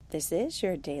This is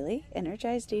your daily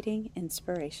energized eating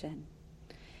inspiration.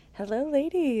 Hello,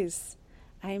 ladies.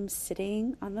 I'm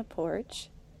sitting on the porch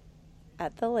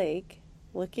at the lake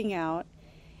looking out,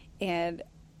 and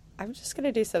I'm just going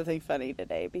to do something funny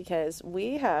today because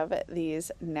we have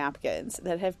these napkins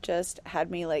that have just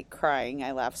had me like crying.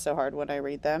 I laugh so hard when I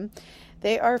read them.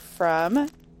 They are from,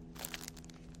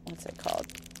 what's it called?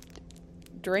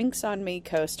 Drinks on Me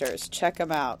coasters. Check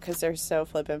them out because they're so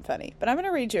flippin' funny. But I'm going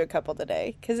to read you a couple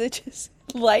today because it just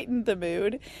lightened the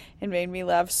mood and made me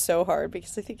laugh so hard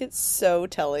because I think it's so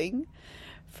telling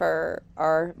for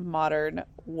our modern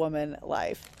woman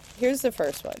life. Here's the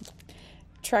first one.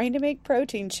 Trying to make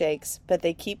protein shakes, but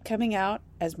they keep coming out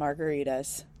as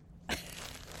margaritas.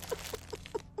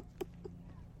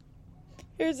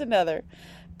 Here's another.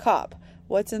 Cop.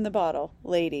 What's in the bottle?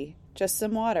 Lady. Just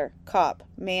some water. Cop.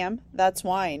 Ma'am, that's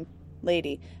wine.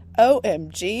 Lady.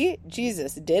 OMG,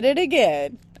 Jesus did it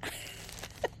again.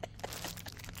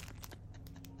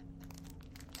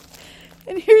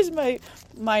 And here's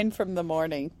mine from the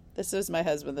morning. This was my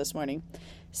husband this morning.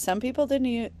 Some people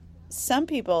need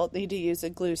to use a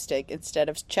glue stick instead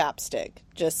of chapstick.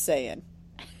 Just saying.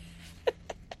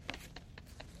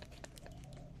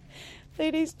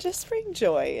 Ladies, just bring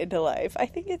joy into life. I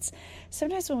think it's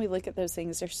sometimes when we look at those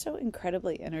things, they're so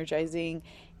incredibly energizing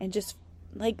and just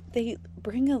like they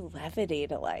bring a levity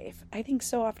to life. I think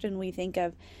so often we think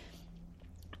of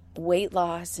weight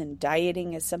loss and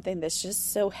dieting as something that's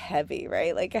just so heavy,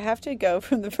 right? Like I have to go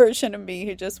from the version of me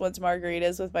who just wants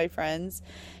margaritas with my friends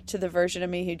to the version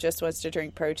of me who just wants to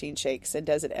drink protein shakes and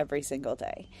does it every single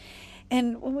day.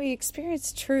 And when we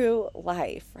experience true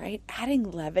life, right,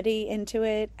 adding levity into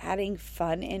it, adding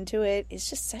fun into it is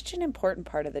just such an important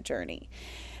part of the journey.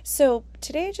 So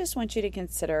today I just want you to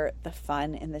consider the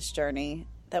fun in this journey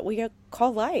that we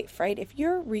call life, right? If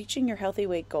you're reaching your healthy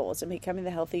weight goals and becoming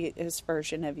the healthiest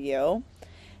version of you,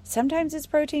 sometimes it's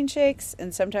protein shakes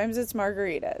and sometimes it's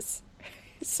margaritas.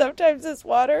 Sometimes it's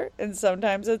water and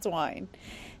sometimes it's wine.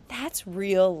 That's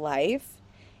real life.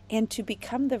 And to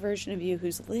become the version of you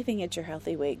who's living at your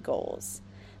healthy weight goals,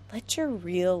 let your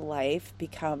real life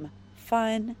become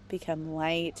fun, become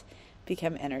light,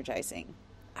 become energizing.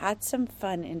 Add some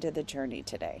fun into the journey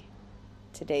today.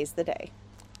 Today's the day.